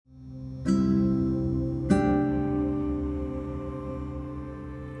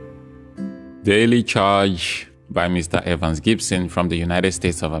Daily Charge by Mr. Evans Gibson from the United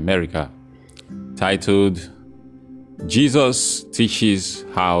States of America, titled, Jesus Teaches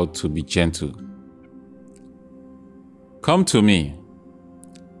How to Be Gentle. Come to me,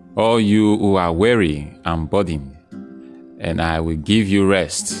 all you who are weary and burdened, and I will give you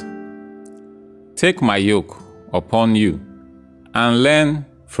rest. Take my yoke upon you and learn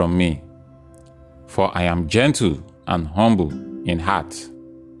from me, for I am gentle and humble in heart,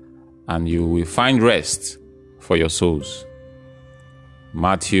 and you will find rest for your souls.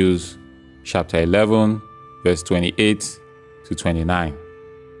 Matthew chapter 11, verse 28 to 29.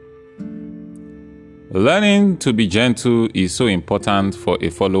 Learning to be gentle is so important for a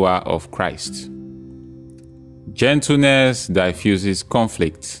follower of Christ. Gentleness diffuses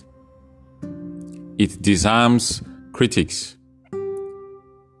conflict. It disarms critics.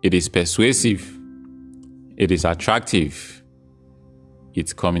 It is persuasive. It is attractive.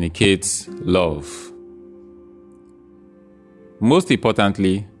 It communicates love. Most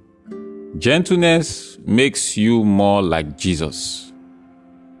importantly, gentleness makes you more like Jesus.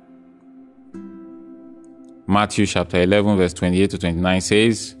 Matthew chapter 11, verse 28 to 29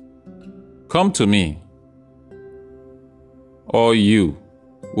 says, Come to me, all you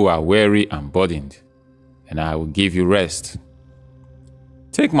who are weary and burdened, and I will give you rest.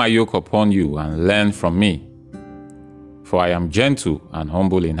 Take my yoke upon you and learn from me, for I am gentle and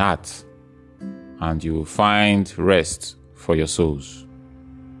humble in heart, and you will find rest for your souls.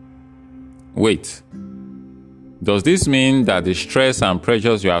 Wait, does this mean that the stress and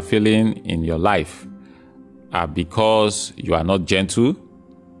pressures you are feeling in your life are because you are not gentle?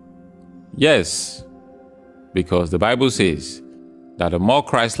 Yes, because the Bible says that the more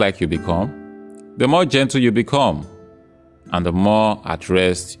Christ-like you become, the more gentle you become, and the more at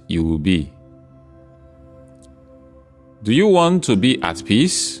rest you will be. Do you want to be at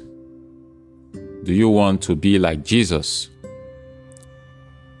peace? Do you want to be like Jesus?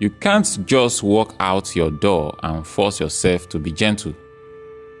 You can't just walk out your door and force yourself to be gentle.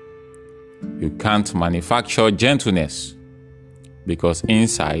 You can't manufacture gentleness, because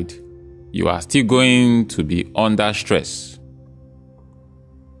inside you are still going to be under stress.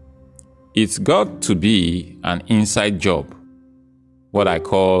 It's got to be an inside job, what I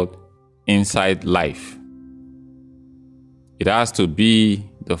call inside life. It has to be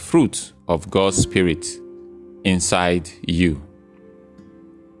the fruit of God's Spirit inside you.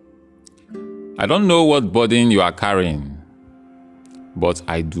 I don't know what burden you are carrying, but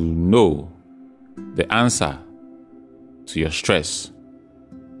I do know the answer to your stress.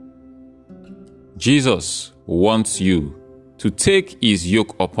 Jesus wants you to take his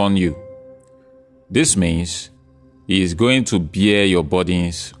yoke upon you. This means he is going to bear your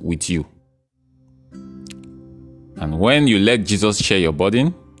burdens with you. And when you let Jesus share your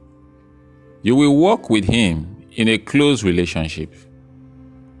burden, you will walk with him in a close relationship.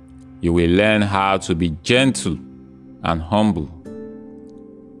 You will learn how to be gentle and humble.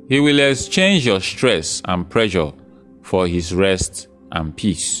 He will exchange your stress and pressure for his rest and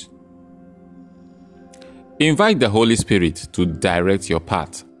peace. Invite the Holy Spirit to direct your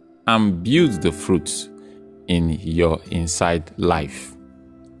path and build the fruits in your inside life.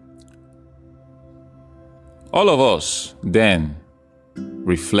 All of us then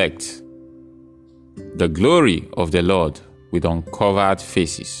reflect the glory of the Lord with uncovered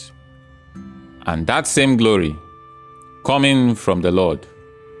faces. And that same glory coming from the Lord,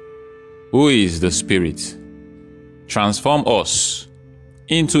 who is the Spirit, transform us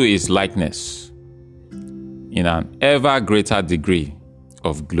into his likeness in an ever greater degree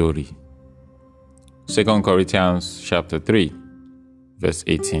of glory. 2 Corinthians chapter 3, verse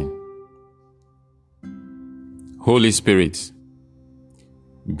 18. Holy Spirit,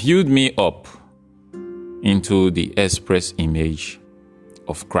 build me up into the express image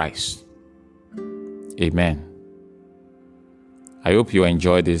of Christ. Amen. I hope you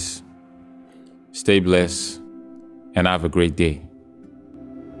enjoy this. Stay blessed and have a great day.